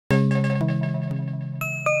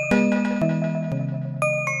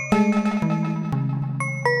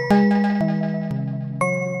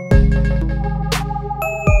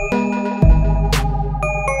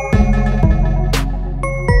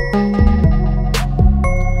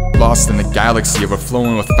lost in the galaxy,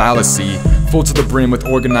 overflowing with fallacy, full to the brim with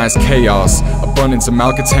organized chaos, abundance of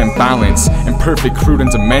malcontent balance, imperfect, crude, and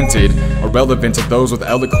demented, irrelevant to those with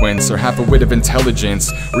eloquence, or half a wit of intelligence,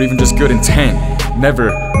 or even just good intent.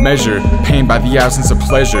 Never measure pain by the absence of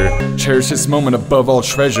pleasure, cherish this moment above all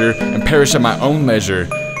treasure, and perish at my own leisure.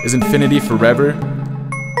 Is infinity forever?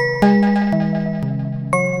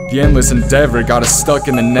 The endless endeavor got us stuck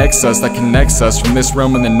in the nexus that connects us from this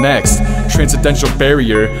realm and the next. Transcendental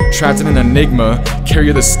barrier, trapped in an enigma,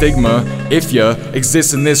 carry the stigma. If ya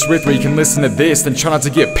exist in this rift where you can listen to this, then try not to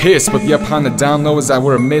get pissed. But the up high and the down low is that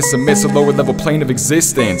we're amidst a lower level plane of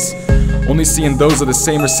existence. Only seeing those of the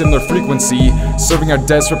same or similar frequency, serving our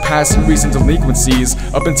debts for past and recent delinquencies,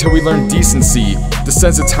 up until we learn decency.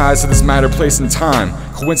 Desensitized to this matter, place, and time.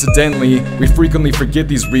 Coincidentally, we frequently forget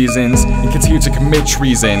these reasons and continue to commit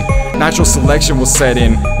treason. Natural selection will set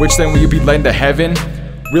in, which then will you be led into heaven?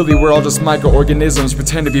 Really, we're all just microorganisms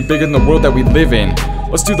pretend to be bigger than the world that we live in.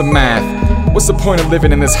 Let's do the math. What's the point of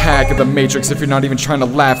living in this hack of the matrix if you're not even trying to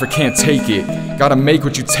laugh or can't take it? Gotta make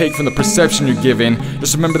what you take from the perception you're given.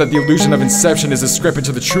 Just remember that the illusion of inception is discrepant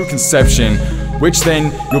to the true conception, which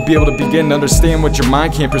then you'll be able to begin to understand what your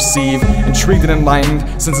mind can't perceive. Intrigued and enlightened,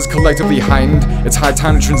 since it's collectively heightened, it's high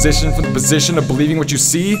time to transition from the position of believing what you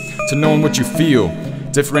see to knowing what you feel.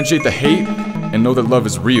 Differentiate the hate and know that love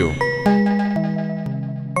is real.